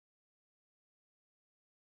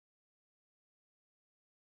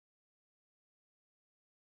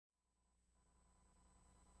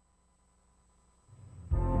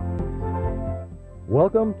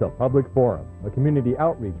Welcome to Public Forum, a community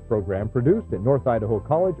outreach program produced at North Idaho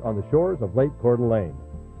College on the shores of Lake Coeur d'Alene.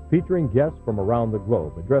 Featuring guests from around the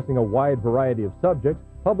globe addressing a wide variety of subjects,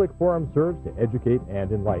 Public Forum serves to educate and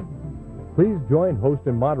enlighten. Please join host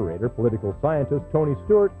and moderator, political scientist Tony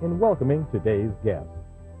Stewart, in welcoming today's guest.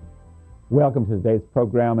 Welcome to today's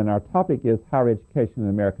program, and our topic is higher education in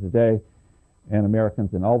America today. And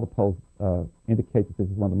Americans in all the polls indicate that this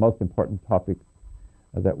is one of the most important topics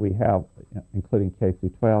that we have, including K through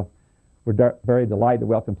 12. We're very delighted to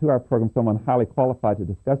welcome to our program someone highly qualified to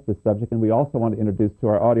discuss this subject, and we also want to introduce to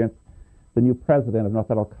our audience the new president of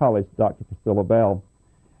North Idaho College, Dr. Priscilla Bell.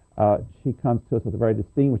 She comes to us with a very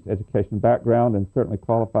distinguished education background and certainly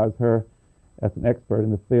qualifies her as an expert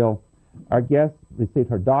in the field. Our guest received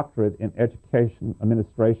her doctorate in education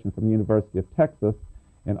administration from the University of Texas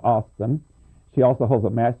in Austin. She also holds a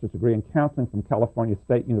master's degree in counseling from California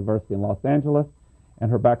State University in Los Angeles, and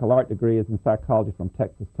her baccalaureate degree is in psychology from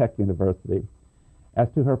Texas Tech University. As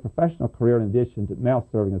to her professional career, in addition to now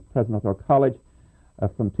serving as president of our college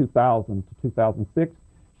from 2000 to 2006,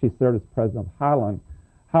 she served as president of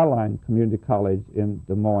Highline Community College in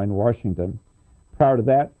Des Moines, Washington. Prior to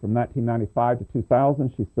that, from 1995 to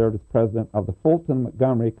 2000, she served as president of the Fulton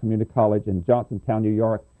Montgomery Community College in Johnsontown, New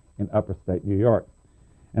York, in Upper State New York.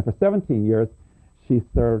 And for 17 years, she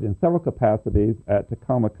served in several capacities at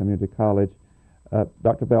Tacoma Community College.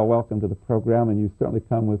 Dr. Bell, welcome to the program, and you certainly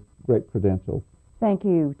come with great credentials. Thank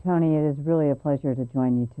you, Tony. It is really a pleasure to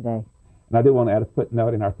join you today. And I do want to add a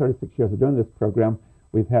footnote. In our 36 years of doing this program,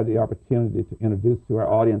 we've had the opportunity to introduce to our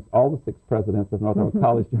audience all the 6 presidents of North Idaho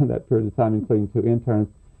College during that period of time, including 2 interns,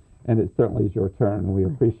 and it certainly is your turn, and we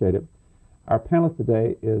appreciate it. Our panelist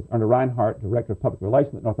today is Erna Reinhardt, Director of Public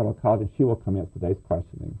Relations at North Idaho College, and she will commence today's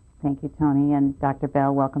questioning. Thank you, Tony, and Dr.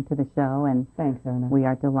 Bell, welcome to the show. And thanks, Erna. We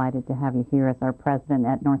are delighted to have you here as our president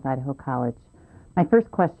at North Idaho College. My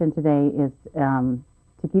first question today is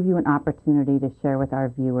to give you an opportunity to share with our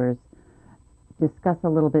viewers, discuss a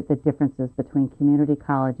little bit the differences between community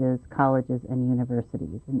colleges, and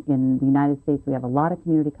universities. In the United States, we have a lot of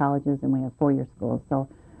community colleges and we have four-year schools. So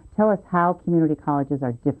tell us how community colleges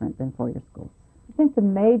are different than four-year schools. I think the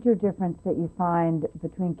major difference that you find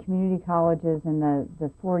between community colleges and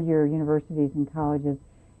the four-year universities and colleges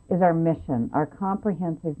is our mission, our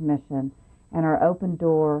comprehensive mission, and our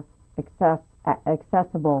open-door,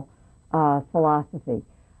 accessible philosophy.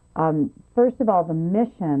 First of all, the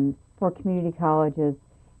mission for community colleges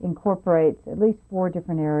incorporates at least 4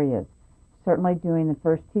 different areas. Certainly doing the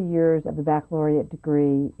first 2 years of the baccalaureate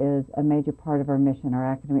degree is a major part of our mission, our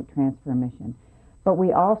academic transfer mission. But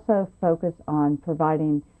we also focus on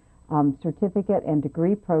providing certificate and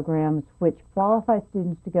degree programs which qualify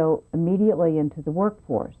students to go immediately into the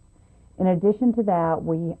workforce. In addition to that,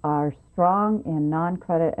 we are strong in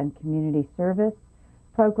non-credit and community service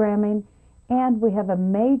programming, and we have a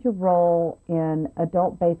major role in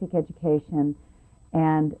adult basic education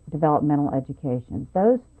and developmental education.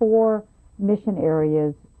 Those 4 mission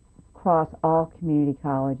areas cross all community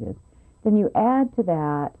colleges. Then you add to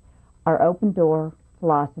that our open door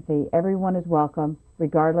philosophy. Everyone is welcome,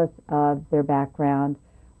 regardless of their background.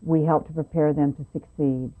 We help to prepare them to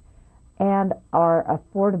succeed. And our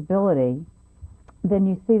affordability, then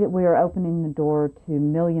you see that we are opening the door to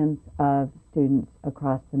millions of students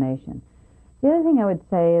across the nation. The other thing I would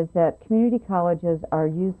say is that community colleges are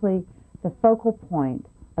usually the focal point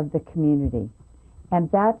of the community. And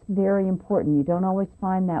that's very important. You don't always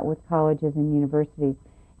find that with colleges and universities.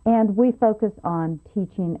 And we focus on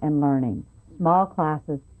teaching and learning. Small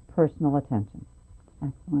classes, personal attention.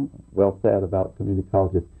 Excellent. Well said about community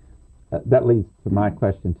colleges. That leads to my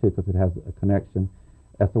question, too, because it has a connection.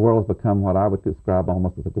 As the world has become what I would describe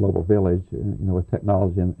almost as a global village, with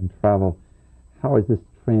technology and travel, how is this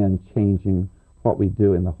trend changing what we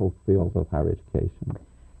do in the whole field of higher education?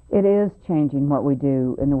 It is changing what we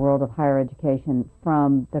do in the world of higher education,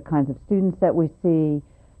 from the kinds of students that we see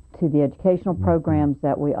to the educational programs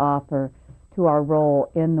that we offer to our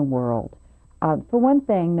role in the world. For one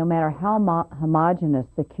thing, no matter how homogenous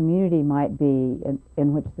the community might be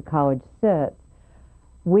in which the college sits,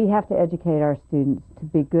 we have to educate our students to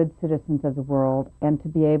be good citizens of the world and to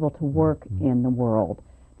be able to work in the world.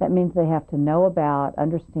 That means they have to know about,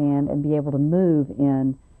 understand, and be able to move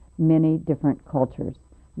in many different cultures.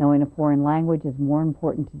 Knowing a foreign language is more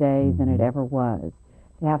important today than it ever was.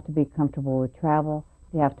 They have to be comfortable with travel.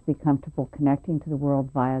 They have to be comfortable connecting to the world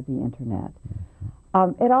via the internet.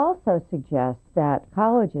 It also suggests that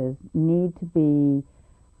colleges need to be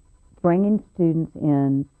bringing students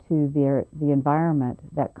into the environment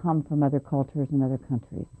that come from other cultures and other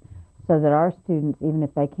countries, so that our students, even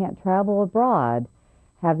if they can't travel abroad,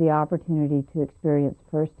 have the opportunity to experience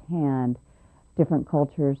firsthand different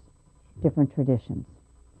cultures, different traditions.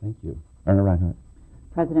 Thank you. Erna Reinhardt.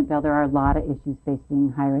 President Bell, there are a lot of issues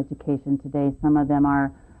facing higher education today. Some of them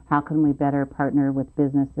are, how can we better partner with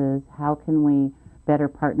businesses? How can we better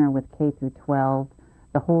partner with K through 12?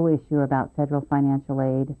 The whole issue about federal financial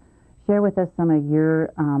aid. Share with us some of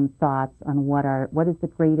your thoughts on what is the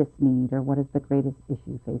greatest need or what is the greatest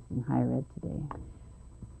issue facing higher ed today.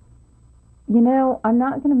 You know, I'm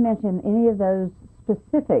not going to mention any of those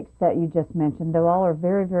specifics that you just mentioned, though all are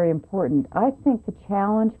very, very important. I think the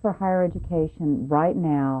challenge for higher education right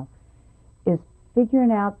now is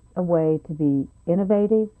figuring out a way to be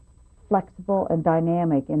innovative, flexible, and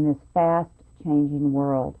dynamic in this fast-changing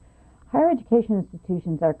world. Higher education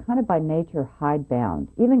institutions are kind of by nature hidebound.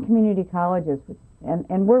 Even community colleges,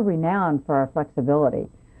 and we're renowned for our flexibility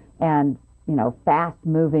and, you know,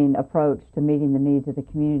 fast-moving approach to meeting the needs of the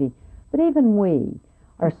community. But even we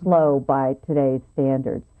are slow by today's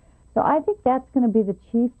standards. So I think that's going to be the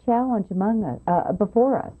chief challenge among us,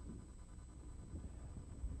 before us.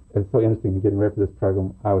 It's so interesting getting ready for this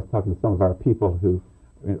program. I was talking to some of our people who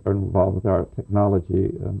are involved with our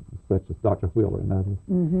technology, such as Dr. Wheeler and others.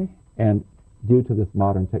 Mm-hmm. And due to this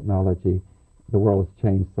modern technology, the world has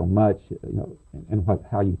changed so much, you know, in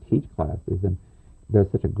how you teach classes. And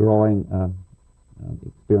there's such a growing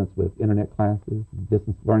experience with internet classes, and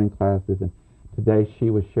distance learning classes. And today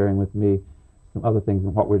she was sharing with me some other things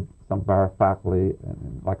and what some of our faculty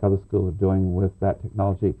and like other schools are doing with that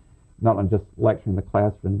technology, not only just lecturing in the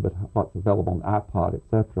classroom, but what's available on the iPod,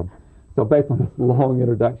 etc. So based on this long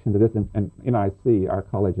introduction to this, and NIC, our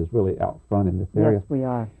college is really out front in this area. Yes, we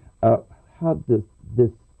are. How does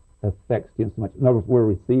this affect students so much? In other words, we're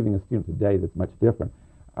receiving a student today that's much different.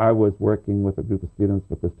 I was working with a group of students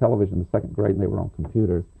with this television in the second grade, and they were on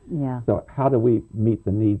computers. Yeah. So how do we meet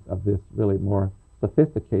the needs of this really more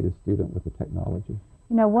sophisticated student with the technology?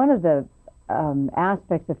 You know, one of the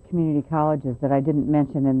aspects of community colleges that I didn't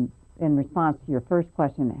mention in response to your first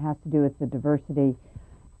question, it has to do with the diversity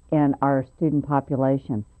in our student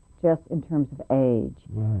population, just in terms of age.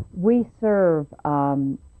 Right. We serve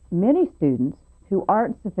many students who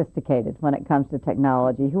aren't sophisticated when it comes to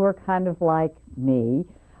technology, who are kind of like me,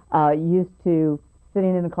 used to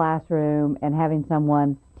sitting in a classroom and having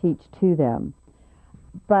someone teach to them.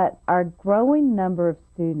 But our growing number of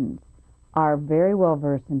students are very well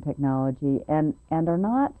versed in technology and are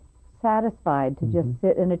not satisfied to just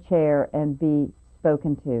sit in a chair and be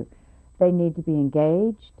spoken to. They need to be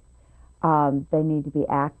engaged, they need to be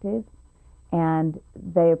active, and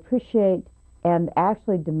they appreciate and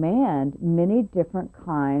actually demand many different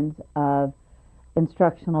kinds of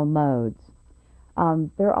instructional modes.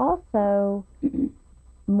 They're also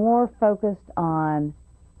more focused on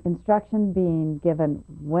instruction being given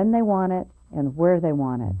when they want it and where they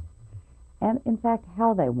want it, and in fact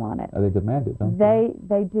how they want it. They demand it, don't they?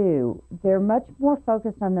 They do. They're much more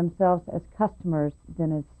focused on themselves as customers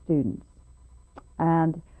than as students.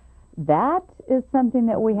 And that is something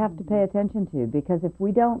that we have to pay attention to, because if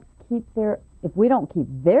we don't keep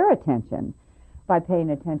their attention by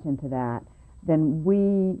paying attention to that, then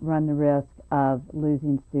we run the risk of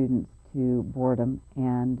losing students to boredom,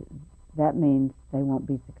 and that means they won't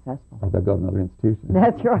be successful. Or they'll go to another institution.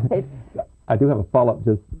 That's right. I do have a follow-up,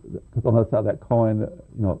 just because on the other side of that coin,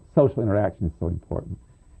 you know, social interaction is so important.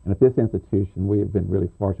 And at this institution, we have been really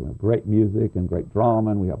fortunate. We have great music and great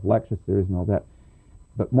drama, and we have lecture series and all that.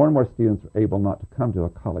 But more and more students are able not to come to a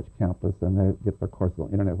college campus, and they get their courses on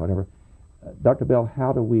the internet, whatever. Dr. Bell,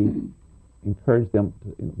 how do we encourage them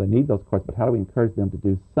they need those courses, but how do we encourage them to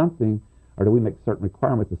do something, or do we make certain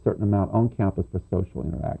requirements, a certain amount on campus for social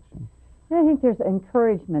interaction? I think there's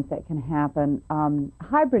encouragement that can happen.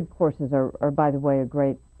 Hybrid courses are, by the way, a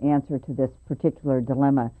great answer to this particular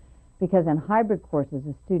dilemma, because in hybrid courses,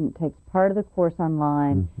 a student takes part of the course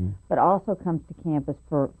online, but also comes to campus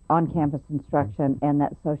for on-campus instruction and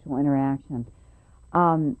that social interaction.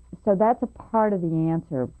 So that's a part of the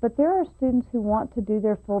answer. But there are students who want to do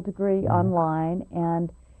their full degree online, and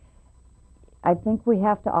I think we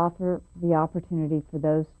have to offer the opportunity for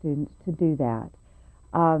those students to do that.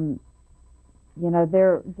 You know,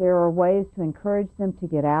 there are ways to encourage them to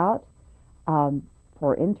get out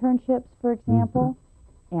for internships, for example,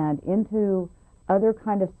 and into other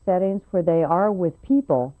kind of settings where they are with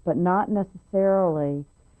people, but not necessarily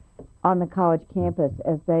on the college campus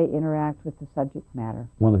as they interact with the subject matter.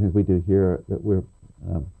 One of the things we do here that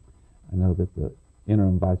I know that the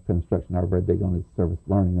interim vice president of instruction are very big on is service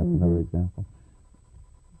learning. That's another example.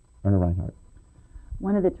 Erna Reinhardt.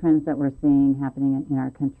 One of the trends that we're seeing happening in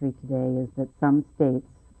our country today is that some states,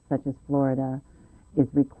 such as Florida is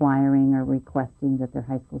requiring or requesting that their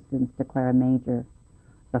high school students declare a major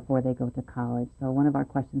before they go to college. So one of our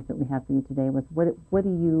questions that we have for you today was, what do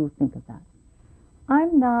you think of that?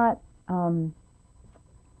 I'm not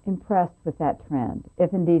impressed with that trend,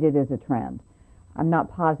 if indeed it is a trend. I'm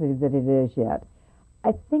not positive that it is yet.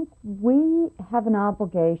 I think we have an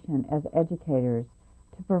obligation as educators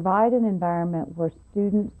to provide an environment where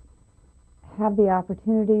students have the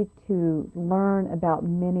opportunity to learn about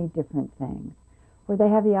many different things, where they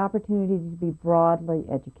have the opportunity to be broadly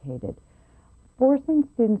educated. Forcing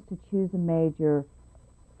students to choose a major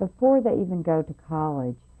before they even go to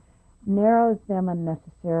college narrows them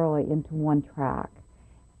unnecessarily into one track.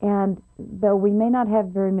 And though we may not have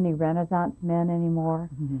very many Renaissance men anymore,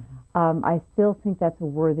 I still think that's a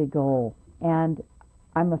worthy goal. And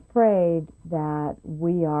I'm afraid that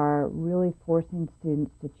we are really forcing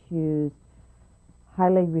students to choose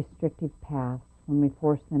highly restrictive paths when we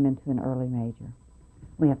force them into an early major.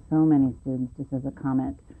 We have so many students, just as a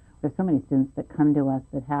comment, there's so many students that come to us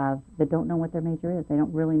that don't know what their major is. They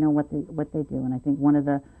don't really know what they do. And I think one of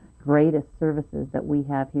the greatest services that we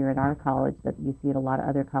have here at our college, that you see at a lot of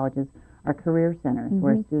other colleges, are career centers,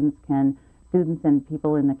 where students and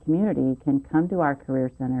people in the community can come to our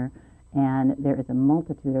career center, and there is a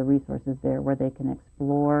multitude of resources there where they can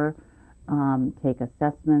explore, take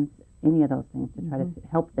assessments, any of those things to try to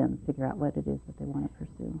help them figure out what it is that they want to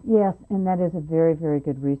pursue. Yes, and that is a very, very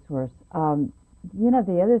good resource.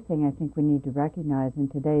 The other thing I think we need to recognize in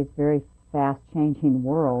today's very fast-changing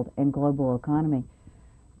world and global economy,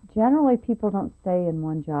 generally people don't stay in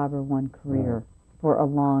one job or one career for a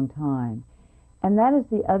long time. And that is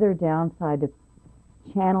the other downside of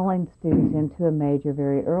channeling students into a major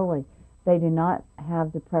very early. They do not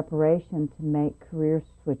have the preparation to make career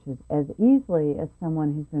switches as easily as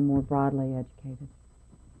someone who's been more broadly educated.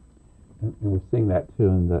 And we're seeing that too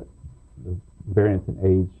in the variance in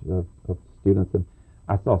age of students. And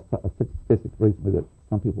I saw a statistic recently that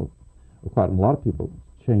some people, or a lot of people,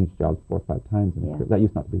 change jobs 4 or 5 times in a career. That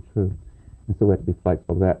used not to be true. And so we have to be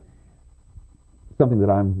flexible to that. Something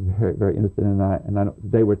that I'm very, very interested in, and I know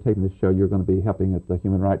today we're taping this show, you're going to be helping at the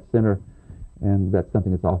Human Rights Center, and that's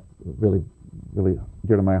something that's all really, really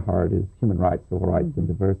dear to my heart, is human rights, civil rights, and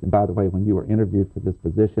diversity. And by the way, when you were interviewed for this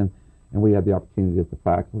position, and we had the opportunity as the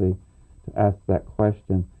faculty to ask that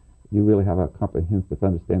question, you really have a comprehensive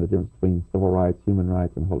understanding of the difference between civil rights, human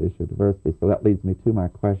rights, and the whole issue of diversity. So that leads me to my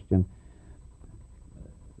question.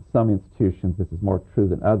 Some institutions, this is more true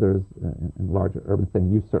than others in larger urban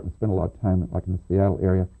settings. You've certainly spent a lot of time, like in the Seattle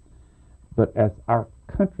area. But as our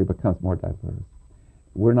country becomes more diverse,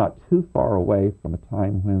 we're not too far away from a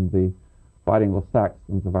time when the White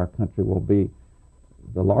Anglo-Saxons of our country will be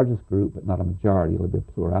the largest group, but not a majority. It'll be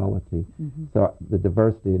a plurality. So the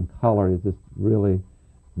diversity in color is just really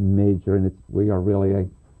major, and we are really a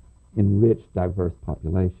enriched, diverse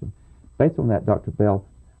population. Based on that, Dr. Bell,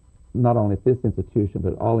 not only at this institution,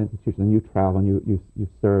 but all institutions, and you travel, and you've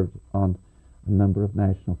served on a number of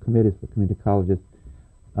national committees for community colleges.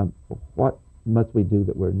 What must we do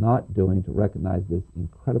that we're not doing to recognize this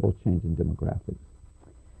incredible change in demographics?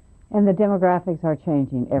 And the demographics are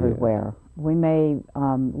changing everywhere. Yes. We may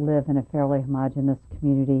live in a fairly homogeneous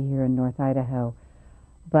community here in North Idaho,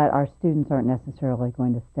 but our students aren't necessarily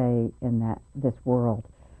going to stay in this world.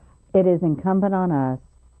 It is incumbent on us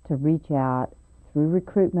to reach out through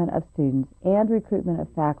recruitment of students and recruitment of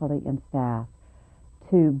faculty and staff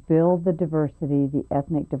to build the diversity, the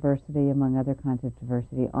ethnic diversity, among other kinds of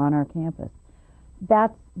diversity on our campus.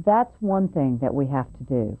 That's one thing that we have to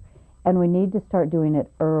do, and we need to start doing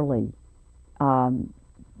it early.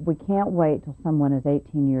 We can't wait till someone is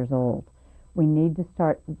 18 years old. We need to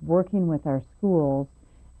start working with our schools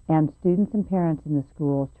and students and parents in the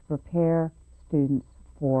schools to prepare students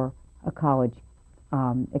for a college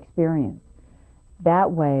experience.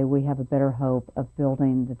 That way we have a better hope of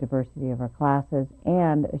building the diversity of our classes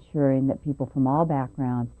and assuring that people from all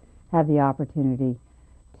backgrounds have the opportunity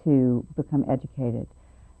to become educated.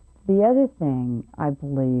 The other thing I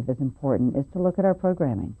believe is important is to look at our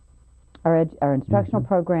programming, our instructional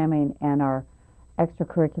programming and our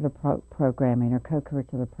extracurricular programming or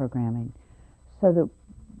co-curricular programming, so that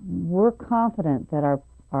we're confident that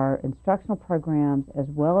our instructional programs, as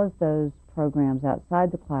well as those programs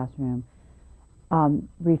outside the classroom,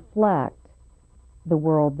 reflect the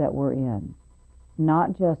world that we're in, not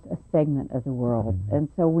just a segment of the world. And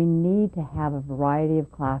so we need to have a variety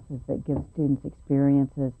of classes that give students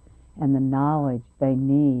experiences and the knowledge they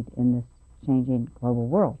need in this changing global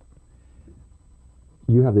world.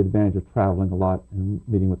 You have the advantage of traveling a lot and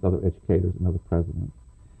meeting with other educators and other presidents.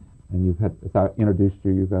 And you've had, as I introduced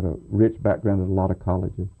you, you've got a rich background at a lot of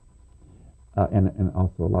colleges. and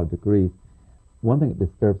also a lot of degrees. One thing that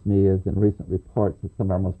disturbs me is in recent reports that some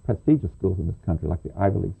of our most prestigious schools in this country, like the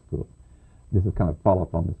Ivy League schools, this is kind of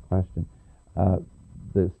follow-up on this question,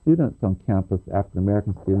 the students on campus,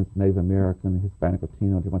 African-American students, Native American, Hispanic,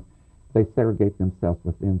 Latino, different, they segregate themselves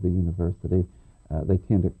within the university. They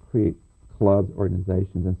tend to create clubs,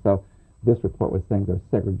 organizations, and so this report was saying there's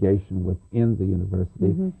segregation within the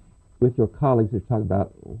university. Mm-hmm. With your colleagues, you're talking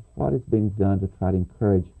about what is being done to try to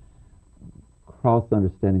encourage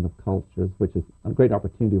cross-understanding of cultures, which is a great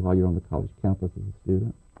opportunity while you're on the college campus as a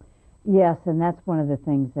student. Yes, and that's one of the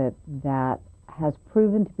things that has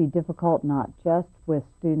proven to be difficult, not just with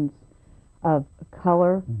students of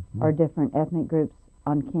color or different ethnic groups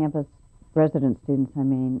on campus, resident students, I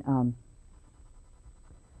mean,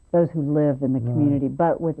 those who live in the community,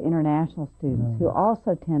 but with international students who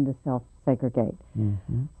also tend to self-segregate.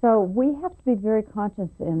 So we have to be very conscious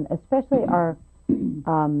in, especially our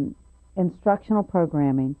instructional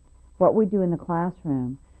programming, what we do in the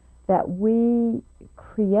classroom, that we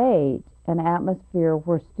create an atmosphere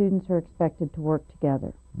where students are expected to work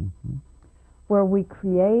together, where we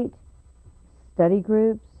create study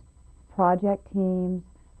groups, project teams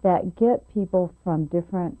that get people from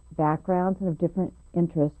different backgrounds and of different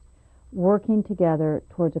interests working together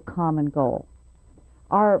towards a common goal.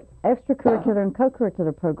 Our extracurricular and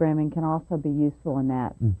co-curricular programming can also be useful in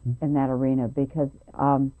that arena, because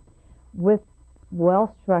with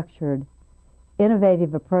well-structured,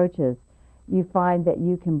 innovative approaches, you find that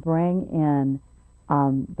you can bring in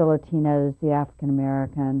the Latinos, the African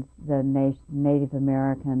Americans, the Native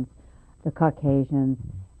Americans, the Caucasians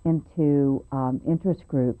into interest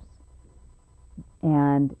groups,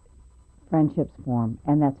 and friendships form,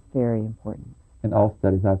 and that's very important. In all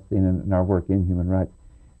studies I've seen in our work in human rights,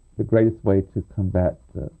 the greatest way to combat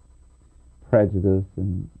prejudice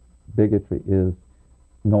and bigotry is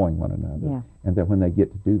knowing one another. Yeah. And that when they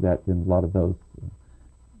get to do that, then a lot of those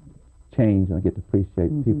change, and they get to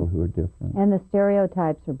appreciate people who are different. And the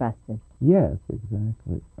stereotypes are busted. Yes,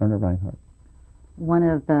 exactly. Erna Reinhardt. One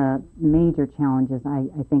of the major challenges, I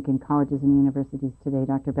think, in colleges and universities today,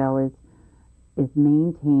 Dr. Bell, is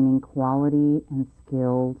maintaining quality and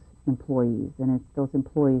skilled employees. And it's those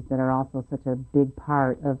employees that are also such a big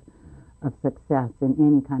part of success in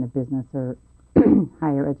any kind of business or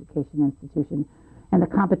higher education institution. And the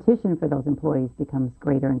competition for those employees becomes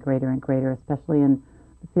greater and greater and greater, especially in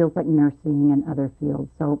fields like nursing and other fields.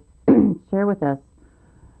 So share with us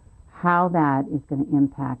how that is going to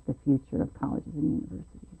impact the future of colleges and universities.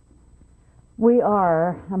 We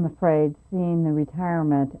are, I'm afraid, seeing the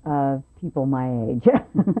retirement of people my age.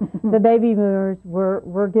 The baby boomers,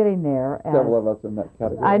 we're getting there. Several of us in that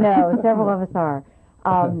category. I know, several of us are.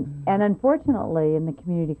 And unfortunately, in the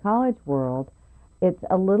community college world, it's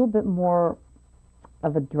a little bit more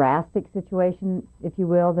of a drastic situation, if you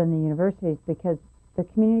will, than the universities, because the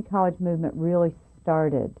community college movement really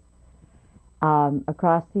started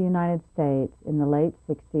across the United States in the late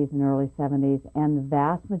 60s and early 70s, and the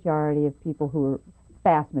vast majority of people who were,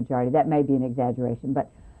 vast majority, that may be an exaggeration,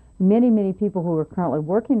 but many, many people who are currently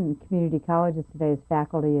working in community colleges today as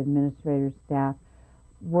faculty, administrators, staff,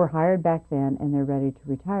 were hired back then, and they're ready to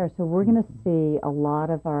retire. So we're going to see a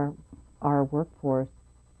lot of our workforce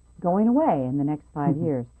going away in the next 5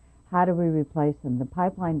 years. How do we replace them? The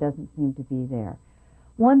pipeline doesn't seem to be there.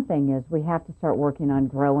 One thing is we have to start working on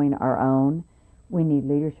growing our own. We need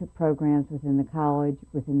leadership programs within the college,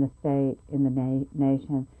 within the state, in the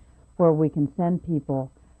nation, where we can send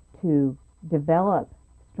people to develop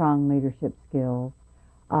strong leadership skills,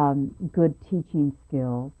 good teaching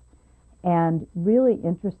skills, and really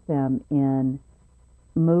interest them in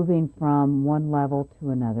moving from one level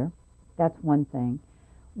to another. That's one thing.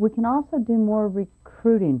 We can also do more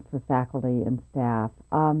recruiting for faculty and staff.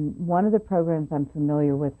 One of the programs I'm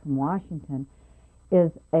familiar with from Washington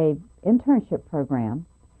is a internship program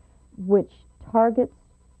which targets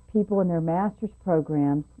people in their master's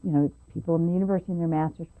programs, people in the university in their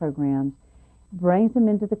master's programs, brings them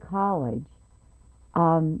into the college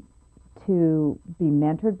to be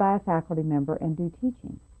mentored by a faculty member and do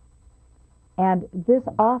teaching. And this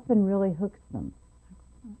often really hooks them.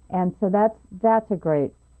 And so that's a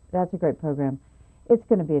great program. It's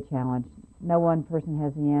going to be a challenge. No one person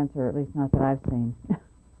has the answer, at least not that I've seen.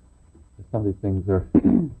 Some of these things are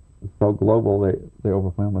so global, they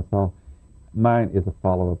overwhelm us all. Mine is a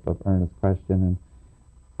follow-up of Erna's question, and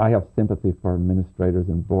I have sympathy for administrators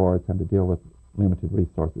and boards having to deal with limited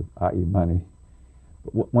resources, i.e. money.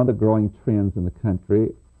 But one of the growing trends in the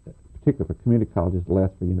country, particularly for community colleges,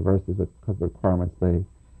 less for universities because of the requirements they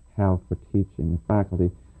have for teaching and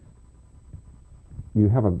faculty, you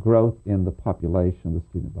have a growth in the population of the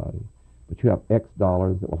student body. but you have X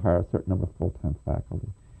dollars that will hire a certain number of full-time faculty.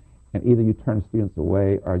 And either you turn students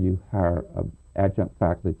away or you hire adjunct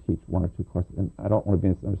faculty to teach one or two courses. And I don't want to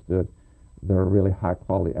be misunderstood. They're really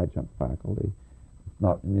high-quality adjunct faculty. It's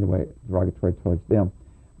not in any way derogatory towards them.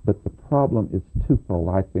 But the problem is twofold,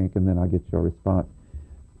 I think, and then I'll get your response.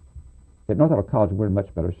 At North Idaho College, we're in much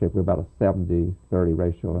better shape. We're about a 70-30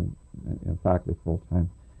 ratio in faculty full-time.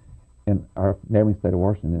 In our neighboring state of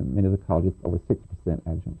Washington, in many of the colleges, over 60%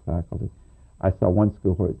 adjunct faculty. I saw one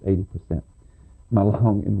school where it's 80%. My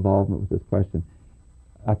long involvement with this question,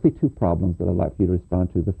 I see two problems that I'd like for you to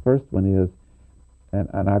respond to. The first one is,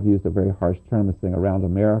 and I've used a very harsh term as saying around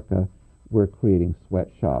America, we're creating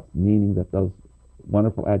sweatshops, meaning that those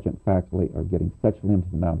wonderful adjunct faculty are getting such a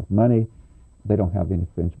limited amount of money, they don't have any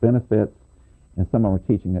fringe benefits, and some of them are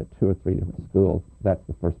teaching at 2 or 3 different schools. That's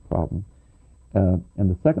the first problem. And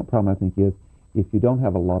the second problem, I think, is if you don't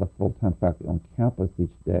have a lot of full-time faculty on campus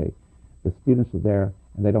each day, the students are there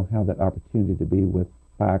and they don't have that opportunity to be with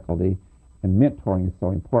faculty, and mentoring is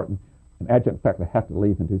so important. And adjunct faculty have to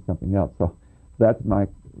leave and do something else. So that's my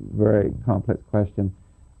very complex question.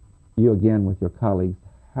 You again with your colleagues,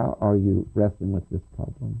 how are you wrestling with this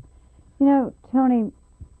problem? You know, Tony,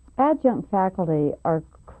 adjunct faculty are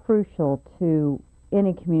crucial to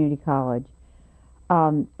any community college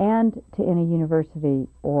and to any university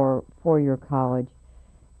or four-year college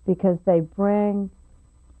because they bring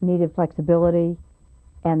needed flexibility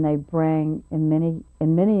and they bring, in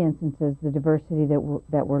many instances, the diversity that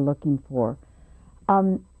we're looking for.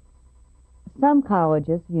 Some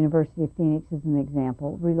colleges, the University of Phoenix is an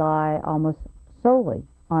example, rely almost solely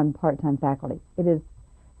on part-time faculty.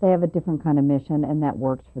 They have a different kind of mission, and that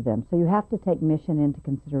works for them. So you have to take mission into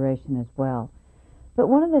consideration as well. But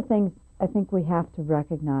one of the things I think we have to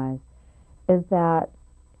recognize is that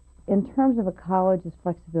in terms of a college's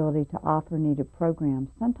flexibility to offer needed programs,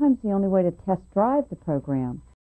 sometimes the only way to test drive the program